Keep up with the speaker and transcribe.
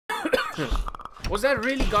Was that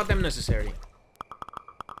really goddamn necessary?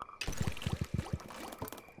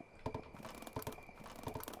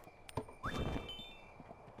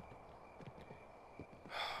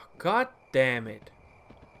 God damn it.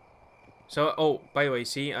 So, oh, by the way,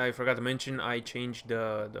 see, I forgot to mention, I changed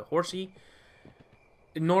the horsey.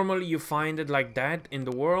 Normally you find it like that in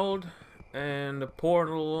the world, and the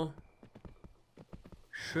portal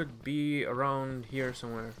should be around here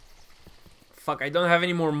somewhere. Fuck, I don't have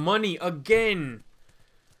any more money again.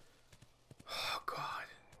 Oh, God.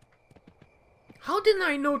 How didn't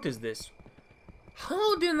I notice this?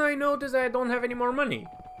 How didn't I notice that I don't have any more money?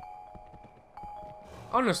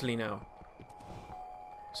 Honestly now.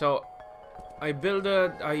 So, I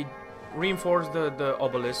reinforced the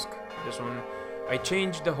obelisk, this one. I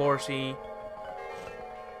changed the horsey.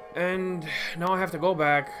 And now I have to go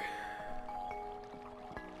back.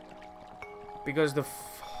 Because the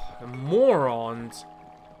morons.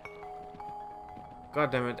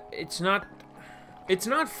 God damn it. It's not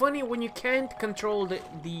funny when you can't control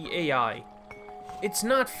the AI. It's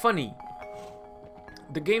not funny.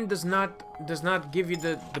 The game does not give you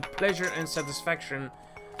the pleasure and satisfaction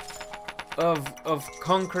of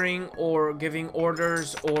conquering or giving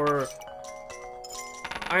orders or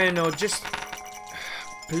I don't know, just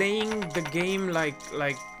playing the game like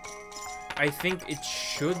I think it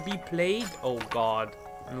should be played. Oh God,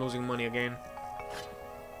 I'm losing money again.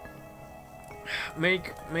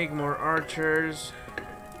 Make more archers,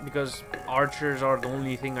 because archers are the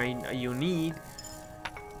only thing you need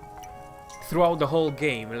throughout the whole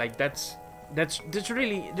game. Like that's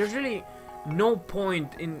really, there's really no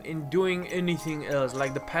point in doing anything else.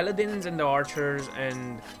 Like the paladins and the archers,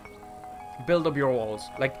 and build up your walls.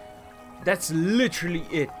 Like that's literally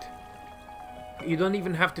it. You don't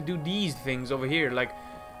even have to do these things over here. Like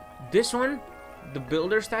this one, the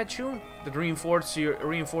builder statue that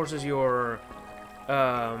reinforces your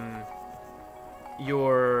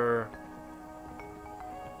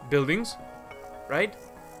buildings, right?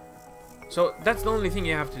 So that's the only thing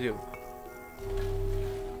you have to do.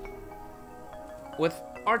 With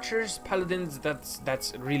archers, paladins,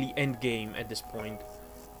 that's really end game at this point.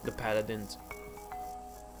 The paladins.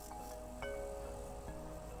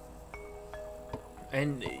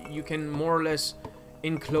 And you can more or less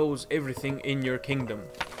enclose everything in your kingdom.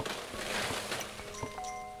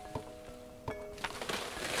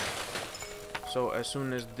 So as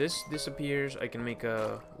soon as this disappears, I can make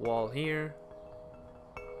a wall here.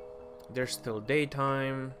 There's still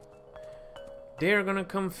daytime. They're gonna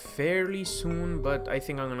come fairly soon, but I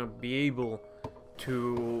think I'm gonna be able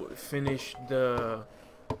to finish the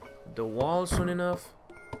wall soon enough.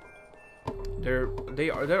 There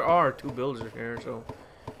are two builders here, so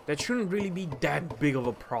that shouldn't really be that big of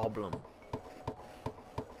a problem.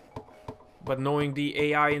 But knowing the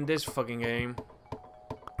AI in this fucking game.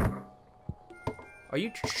 Are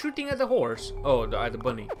you shooting at the horse? Oh, at the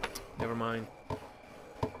bunny. Never mind.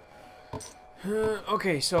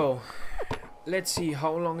 Okay, so let's see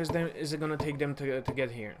how long is it gonna take them to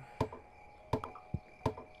get here.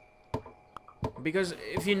 Because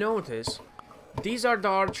if you notice, these are the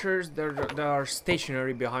archers that are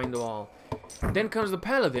stationary behind the wall. Then comes the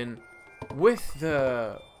paladin with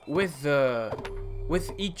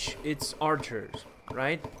each its archers,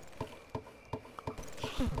 right?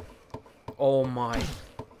 Oh my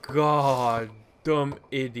God, dumb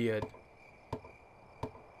idiot.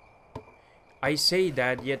 I say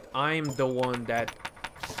that, yet I'm the one that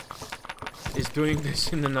is doing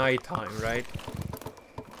this in the nighttime, right?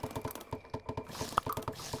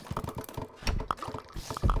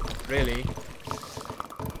 Really?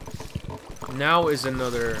 Now is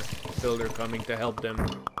another builder coming to help them.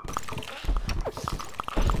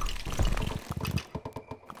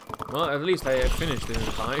 Well, at least I finished it in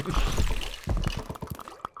time.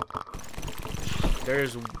 There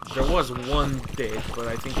was one dead, but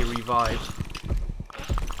I think he revived.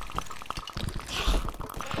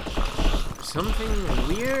 Something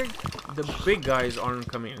weird? The big guys aren't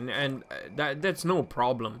coming, and that's no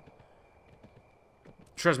problem.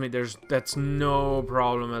 Trust me, that's no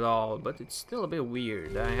problem at all, but it's still a bit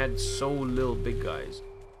weird. I had so little big guys.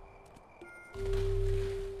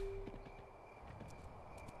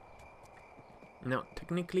 Now,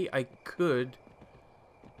 technically, I could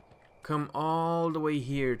come all the way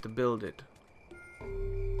here to build it.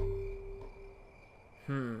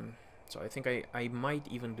 So I think I might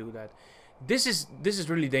even do that. This is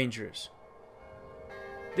really dangerous.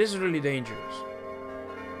 This is really dangerous.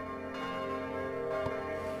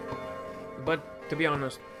 But to be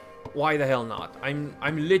honest, why the hell not? I'm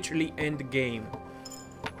literally end game.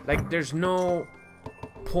 Like there's no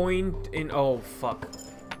point in, oh fuck.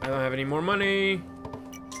 I don't have any more money.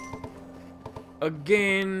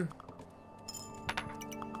 Again.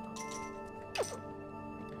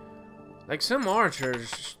 Like, some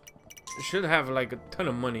archers should have like a ton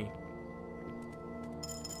of money.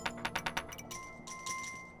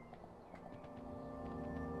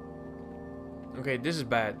 Okay, this is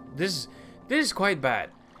bad. This is quite bad.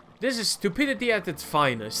 This is stupidity at its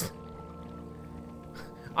finest.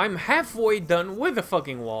 I'm halfway done with the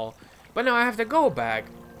fucking wall, but now I have to go back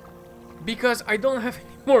because I don't have any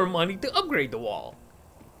more money to upgrade the wall.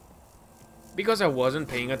 Because I wasn't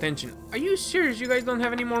paying attention. Are you serious? You guys don't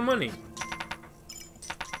have any more money?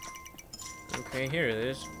 Okay, here it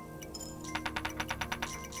is.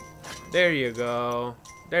 There you go.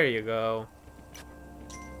 There you go.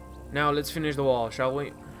 Now let's finish the wall, shall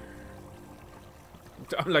we?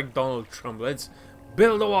 I'm like Donald Trump. Let's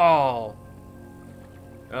build a wall.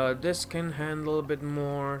 This can handle a bit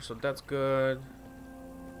more, so that's good.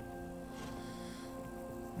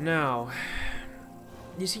 Now,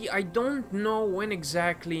 you see, I don't know when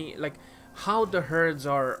exactly, like, how the herds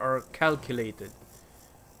are calculated.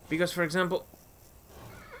 Because, for example,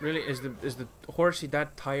 really, is the horsey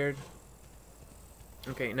that tired?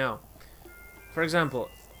 Okay, now, for example,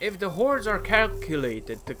 if the hordes are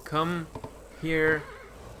calculated to come here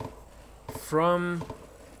from,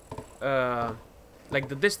 like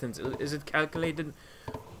the distance, is it calculated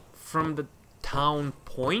from the town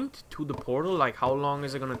point to the portal? Like, how long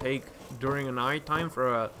is it gonna take during a night time for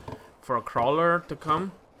a crawler to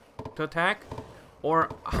come to attack? Or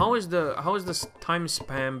how is the time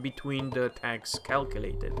span between the attacks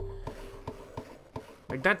calculated?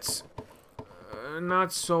 Like, that's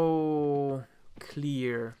not so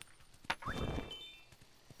clear.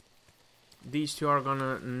 These two are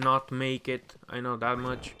gonna not make it, I know that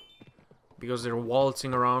much, because they're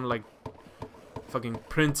waltzing around like fucking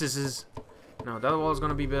princesses. Now that wall's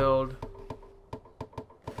gonna be built.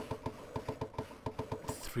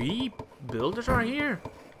 3 builders are here.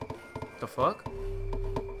 The fuck?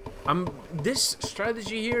 This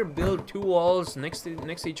strategy here, build 2 walls next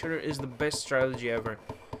to each other, is the best strategy ever.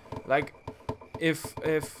 Like, if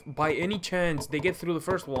by any chance they get through the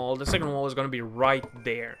first wall, the second wall is gonna be right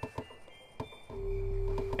there.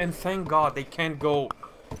 And thank God they can't go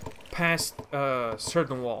past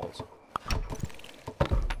certain walls.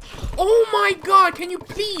 Oh my God! Can you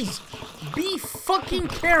please be fucking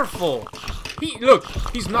careful? Look,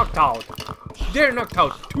 he's knocked out. They're knocked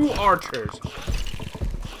out. 2 archers.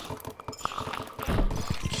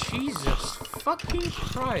 Jesus fucking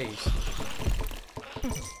Christ.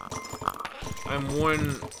 I'm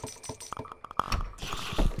one.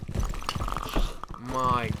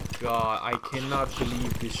 My God, I cannot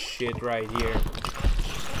believe this shit right here.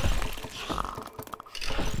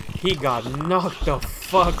 He got knocked the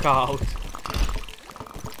fuck out.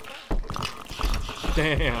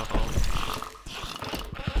 Damn.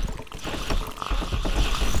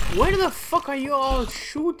 Where the fuck are you all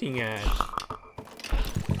shooting at?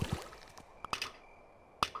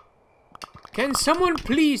 Can someone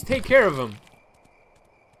please take care of him?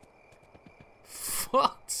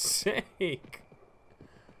 Fuck's sake.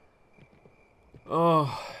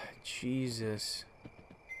 Oh, Jesus.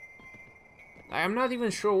 I'm not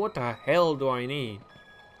even sure what the hell do I need.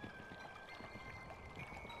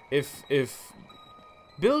 If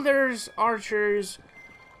builders, archers,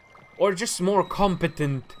 or just more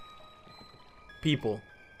competent people.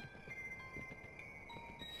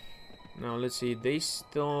 Now let's see, they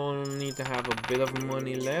still need to have a bit of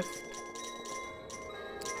money left.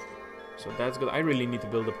 So that's good. I really need to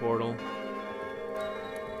build a portal.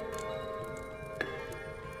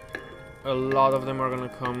 A lot of them are gonna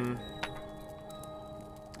come.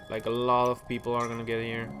 Like, a lot of people are gonna get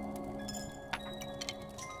here.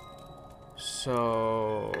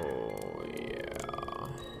 So yeah.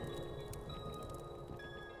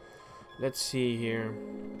 Let's see here.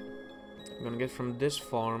 I'm gonna get from this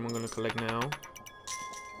farm. I'm gonna collect now,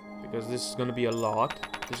 because this is gonna be a lot.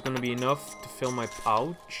 This is gonna be enough to fill my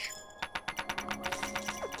pouch.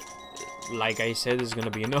 Like I said, this is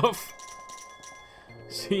gonna be enough.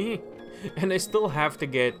 See? And I still have to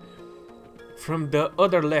get from the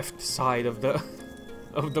other left side of the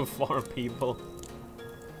farm, people.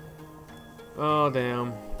 Oh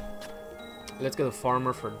damn. Let's get a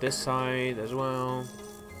farmer for this side as well.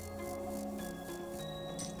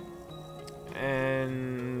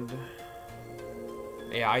 And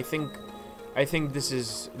yeah, I think this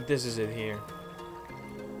is it here.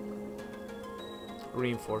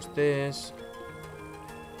 Reinforce this.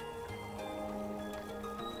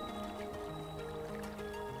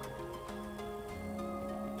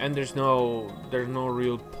 And there's no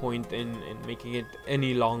real point in making it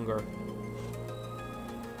any longer.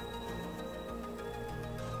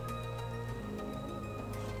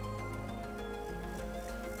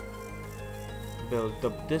 Build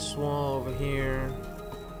up this wall over here.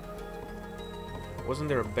 Wasn't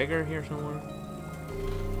there a beggar here somewhere?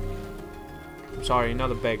 I'm sorry,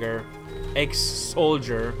 not a beggar.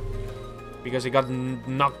 Ex-soldier. Because he got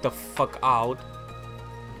knocked the fuck out.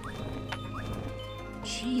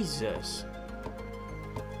 Jesus.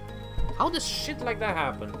 How does shit like that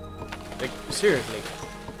happen? Like, seriously.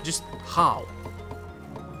 Just how?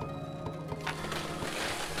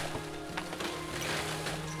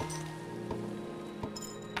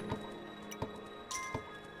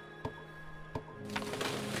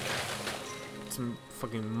 It's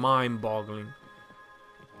fucking mind-boggling.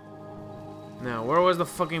 Now, where was the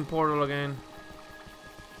fucking portal again?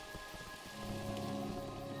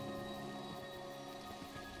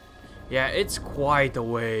 Yeah, it's quite a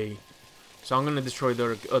way. So I'm gonna destroy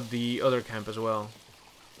the other camp as well.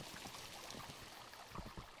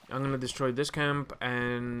 I'm gonna destroy this camp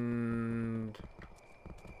and...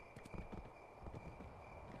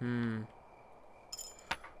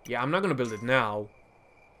 Yeah, I'm not gonna build it now.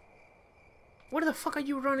 Where the fuck are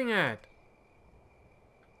you running at?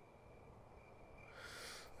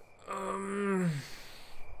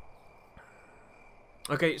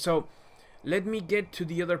 Okay, so let me get to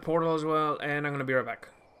the other portal as well, and I'm gonna be right back.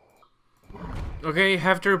 Okay,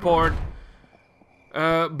 have to report.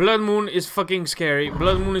 Blood Moon is fucking scary.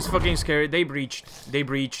 Blood Moon is fucking scary. They breached. They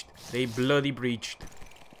breached. They bloody breached.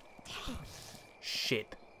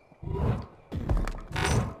 Shit.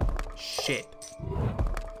 Shit.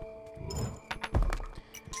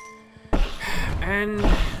 And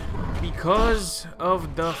because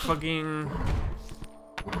of the fucking...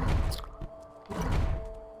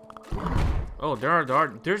 Oh, there's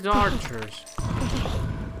the archers.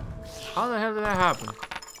 How the hell did that happen?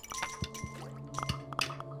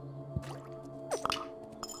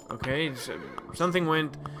 Okay, so something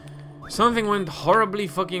went horribly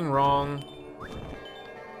fucking wrong.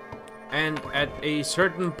 And at a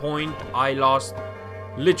certain point, I lost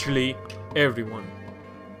literally everyone.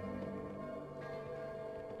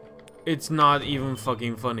 It's not even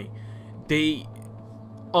fucking funny. They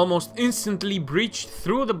almost instantly breached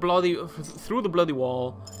through the bloody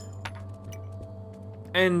wall,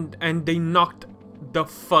 and they knocked the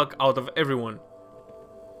fuck out of everyone.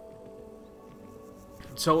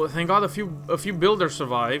 So thank God a few builders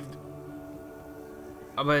survived.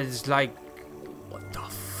 But it's like, what the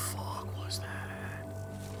fuck was that?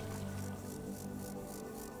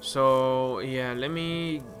 So yeah, let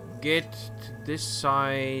me get to this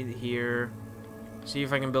side here. See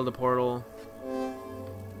if I can build a portal.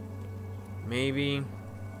 Maybe.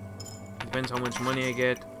 Depends how much money I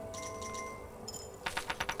get.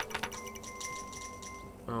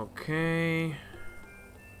 Okay.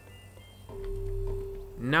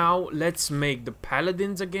 Now let's make the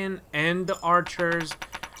paladins again and the archers.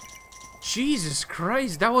 Jesus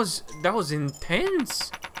Christ, that was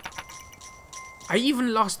intense. I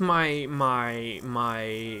even lost my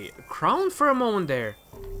crown for a moment there.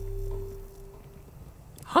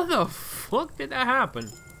 How the fuck did that happen?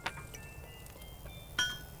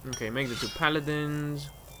 Okay, make the 2 paladins.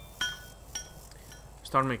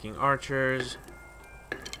 Start making archers.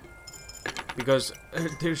 Because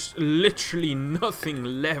there's literally nothing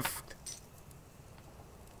left.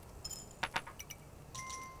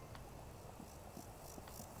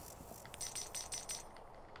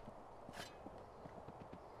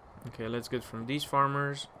 Okay, let's get from these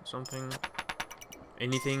farmers something.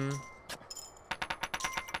 Anything.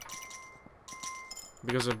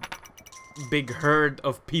 Because a big herd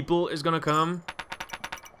of people is gonna come.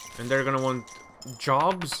 And they're gonna want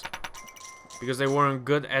jobs. Because they weren't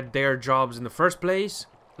good at their jobs in the first place.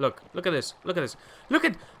 Look at this. Look at this. Look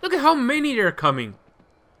at how many they're coming.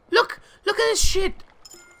 Look at this shit.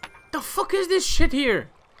 The fuck is this shit here?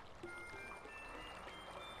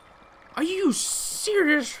 Are you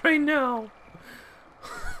serious right now?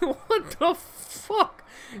 What the fuck?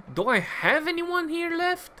 Do I have anyone here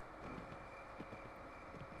left?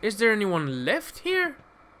 Is there anyone left here?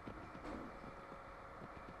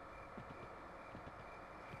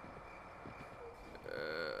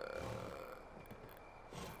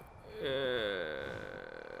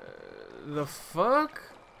 The fuck?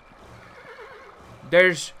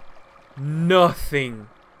 There's nothing.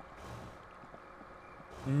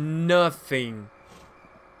 Nothing.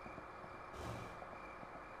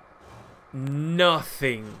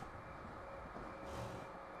 Nothing.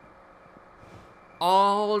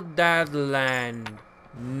 All that land.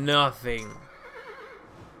 Nothing.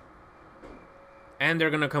 And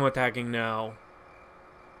they're gonna come attacking now.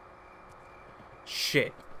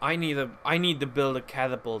 Shit. I need to build a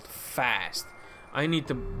catapult fast. I need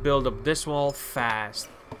to build up this wall fast.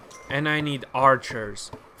 And I need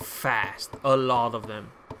archers fast. A lot of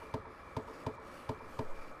them.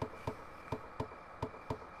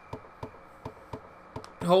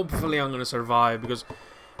 Hopefully I'm gonna survive, because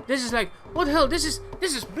this is like, what the hell? This is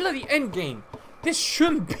bloody endgame. This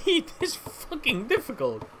shouldn't be this fucking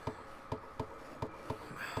difficult.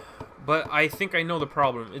 But I think I know the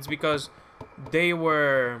problem. It's because they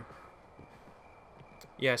were...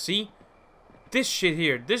 Yeah, see? This shit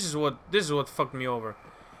here. This is what fucked me over.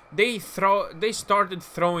 They started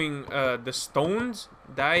throwing the stones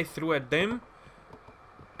that I threw at them,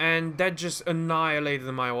 and that just annihilated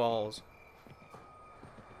my walls.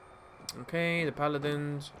 Okay, the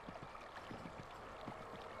paladins.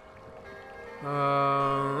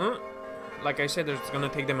 Like I said, it's gonna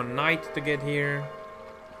take them a night to get here.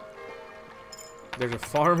 There's a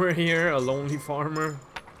farmer here, a lonely farmer.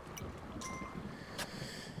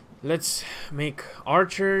 Let's make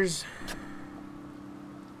archers.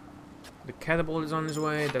 The catapult is on his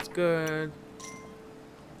way, that's good.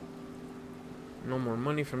 No more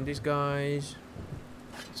money from these guys.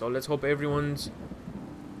 So let's hope everyone's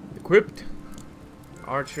equipped.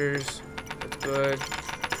 Archers, that's good.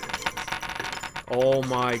 Oh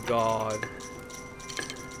my god.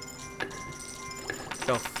 What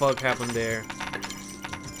the fuck happened there?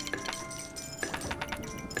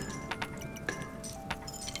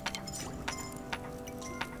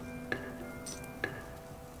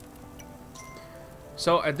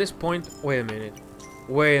 So at this point, wait a minute,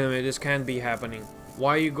 this can't be happening.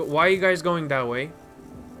 Why are you guys going that way?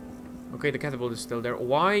 Okay, the catapult is still there.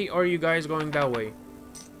 Why are you guys going that way?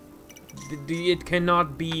 It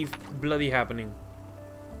cannot be bloody happening.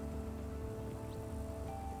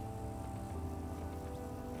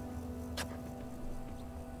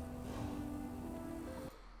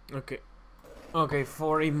 Okay,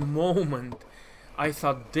 for a moment I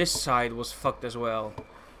thought this side was fucked as well.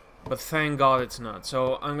 But thank God it's not.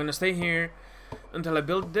 So I'm gonna stay here until I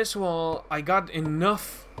build this wall. I got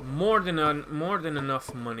enough, more than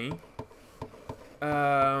enough money.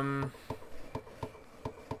 And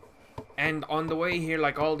on the way here,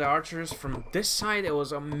 like all the archers from this side, it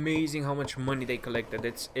was amazing how much money they collected.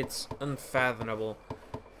 It's unfathomable.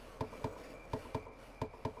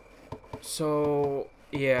 So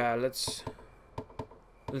yeah, let's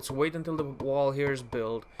wait until the wall here is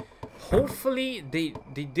built. Hopefully they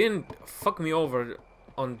didn't fuck me over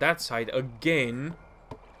on that side again.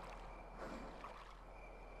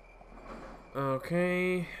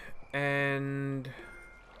 Okay, and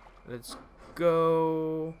let's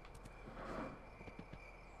go.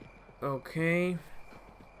 Okay,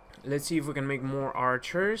 let's see if we can make more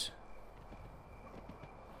archers,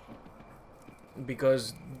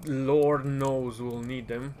 because Lord knows we'll need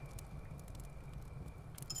them.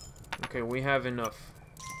 Okay, we have enough.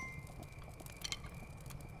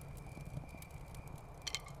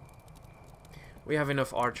 We have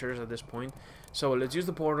enough archers at this point. So let's use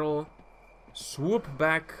the portal, swoop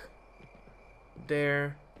back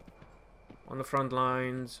there on the front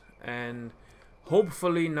lines, and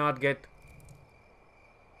hopefully not get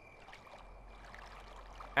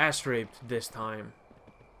ass raped this time.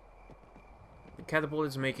 The catapult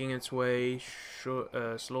is making its way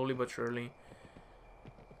slowly but surely.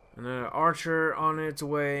 Another archer on its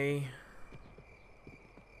way.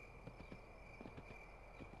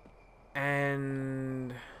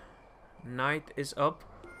 And night is up.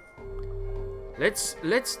 Let's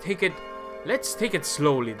take it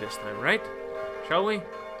slowly this time, right? Shall we?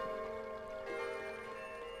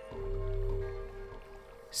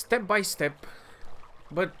 Step by step,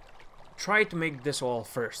 but try to make this wall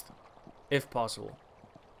first, if possible.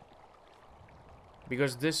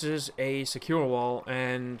 Because this is a secure wall,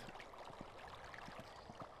 and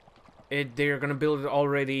they're gonna build it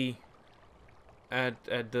already at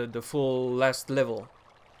the full last level.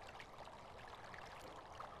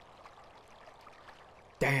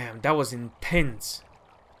 Damn, that was intense.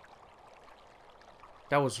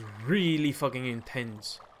 That was really fucking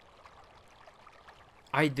intense.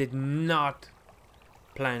 I did not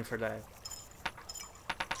plan for that.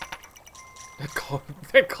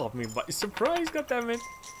 That caught me by surprise, goddammit.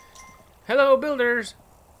 Hello, builders.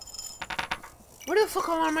 Where the fuck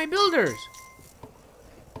are my builders?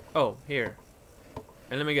 Oh, here.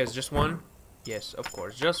 And let me guess, just one? Yes, of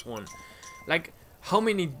course, just one. Like, how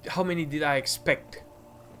many did I expect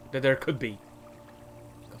that there could be?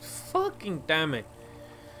 Fucking damn it.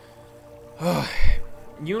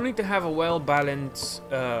 You need to have a well balance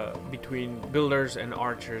between builders and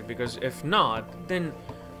archers, because if not, then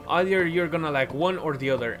either you're gonna lack one or the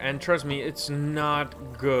other, and trust me, it's not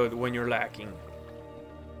good when you're lacking.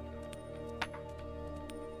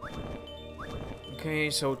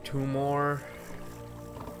 Okay, so 2 more.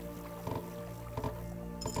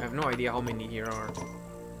 I have no idea how many here are.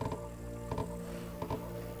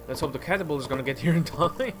 Let's hope the catapult is gonna get here in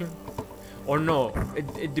time. Or no,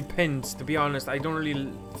 it depends, to be honest. I don't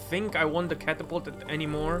really think I want the catapult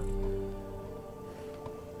anymore.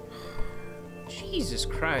 Jesus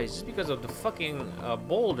Christ, just because of the fucking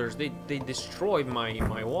boulders, they destroyed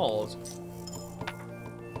my walls.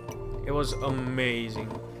 It was amazing.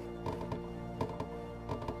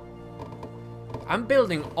 I'm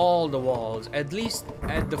building all the walls, at least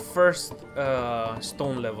at the first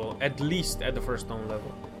stone level. At least at the first stone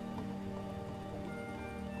level.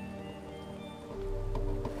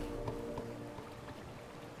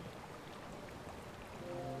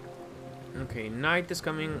 Okay, night is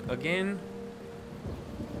coming again.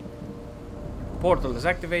 Portal is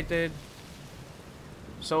activated.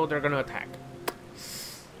 So they're gonna attack.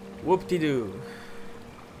 Whoop-de-doo.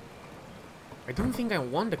 I don't think I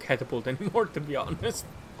want the catapult anymore, to be honest.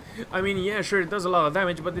 I mean, yeah, sure, it does a lot of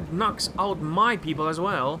damage, but it knocks out my people as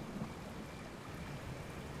well.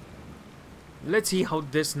 Let's see how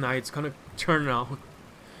this night's gonna turn out.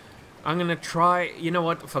 I'm gonna try. You know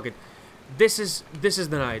what? Fuck it. This is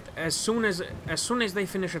the night. As soon as they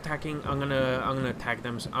finish attacking, I'm gonna attack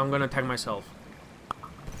them. I'm gonna attack myself.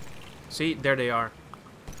 See, there they are.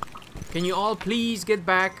 Can you all please get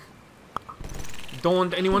back? Don't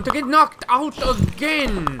want anyone to get knocked out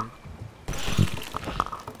again.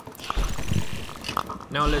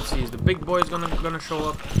 Now let's see. Is the big boys gonna show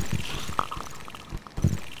up?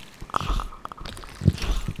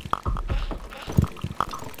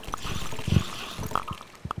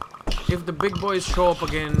 If the big boys show up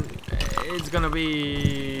again, it's gonna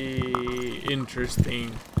be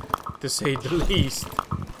interesting, to say the least.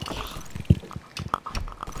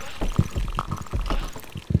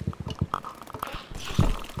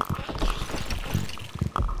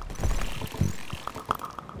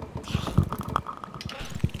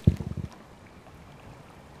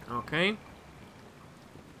 Okay.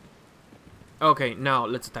 Okay, now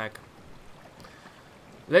let's attack.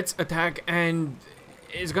 Let's attack, and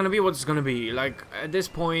it's gonna be what it's gonna be. Like, at this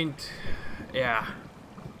point, yeah.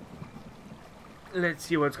 Let's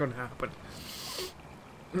see what's gonna happen.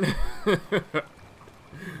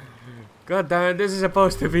 God damn it, this is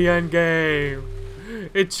supposed to be endgame.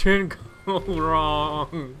 It shouldn't go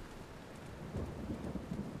wrong.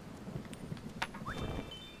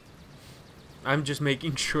 I'm just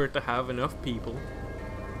making sure to have enough people.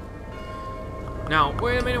 Now,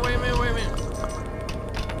 wait a minute.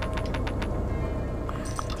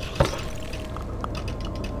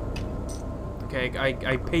 Okay,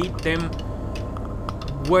 I paid them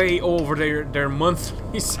way over their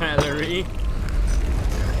monthly salary.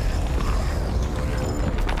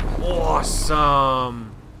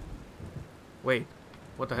 Awesome. Wait,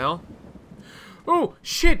 what the hell? Oh,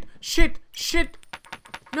 shit.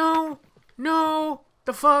 No,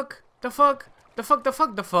 the fuck.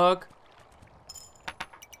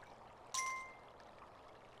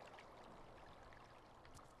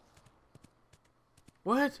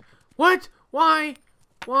 What? Why?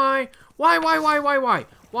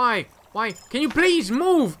 Can you please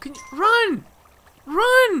move? Can you run?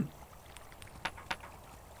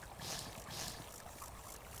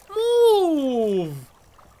 Move!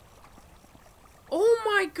 Oh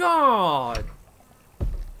my god!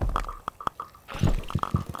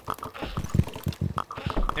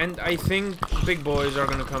 And I think big boys are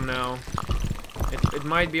gonna come now. It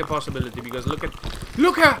might be a possibility, because look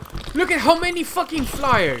at how many fucking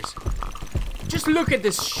flyers. Just look at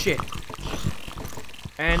this shit.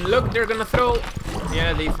 And look, they're gonna throw.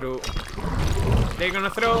 Yeah, they threw. They're gonna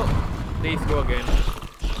throw. They threw again.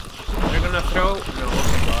 They're gonna throw. No, oh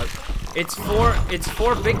my god. It's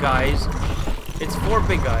four big guys. It's 4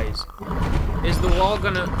 big guys. Is the wall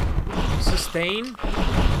gonna sustain?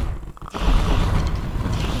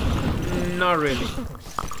 Not really.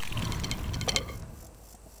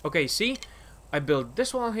 Okay, see? I built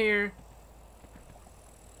this wall here.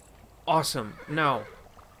 Awesome. Now,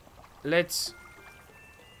 let's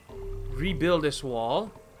rebuild this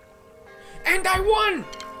wall. And I won!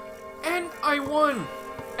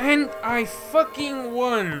 And I fucking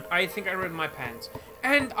won! I think I read my pants.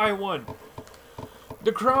 And I won.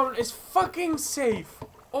 The crown is fucking safe.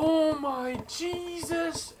 Oh my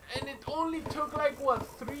Jesus! And it only took like, what,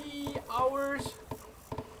 3 hours?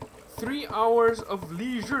 3 hours of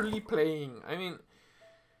leisurely playing. I mean,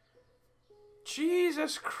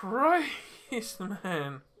 Jesus Christ,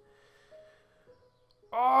 man.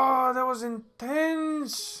 Oh, that was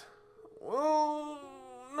intense. Well,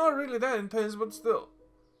 not really that intense, but still.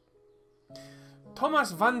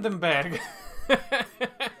 Thomas Vandenberg.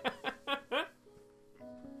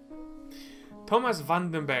 Thomas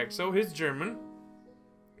Vandenberg. So he's German.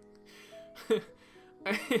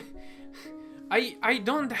 I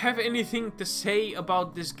don't have anything to say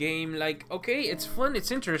about this game. Like, okay, it's fun,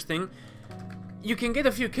 it's interesting. You can get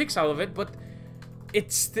a few kicks out of it, but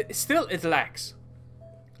it's still, it lacks.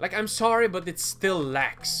 Like, I'm sorry, but it still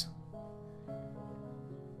lacks.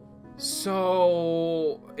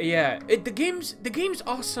 So yeah, the game's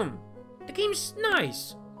awesome. The game's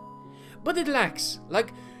nice, but it lacks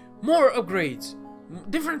like more upgrades,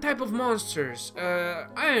 different type of monsters.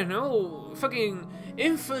 I don't know, fucking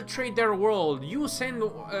infiltrate their world. You send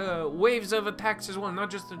waves of attacks as well, not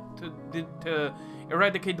just to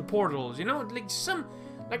eradicate the portals. You know, like some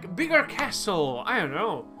like bigger castle. I don't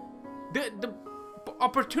know. The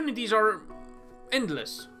opportunities are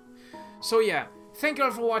endless. So yeah. Thank you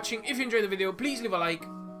all for watching. If you enjoyed the video, please leave a like.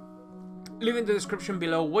 Leave in the description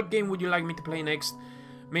below what game would you like me to play next.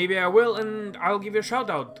 Maybe I will and I'll give you a shout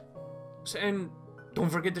out. And don't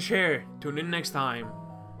forget to share. Tune in next time.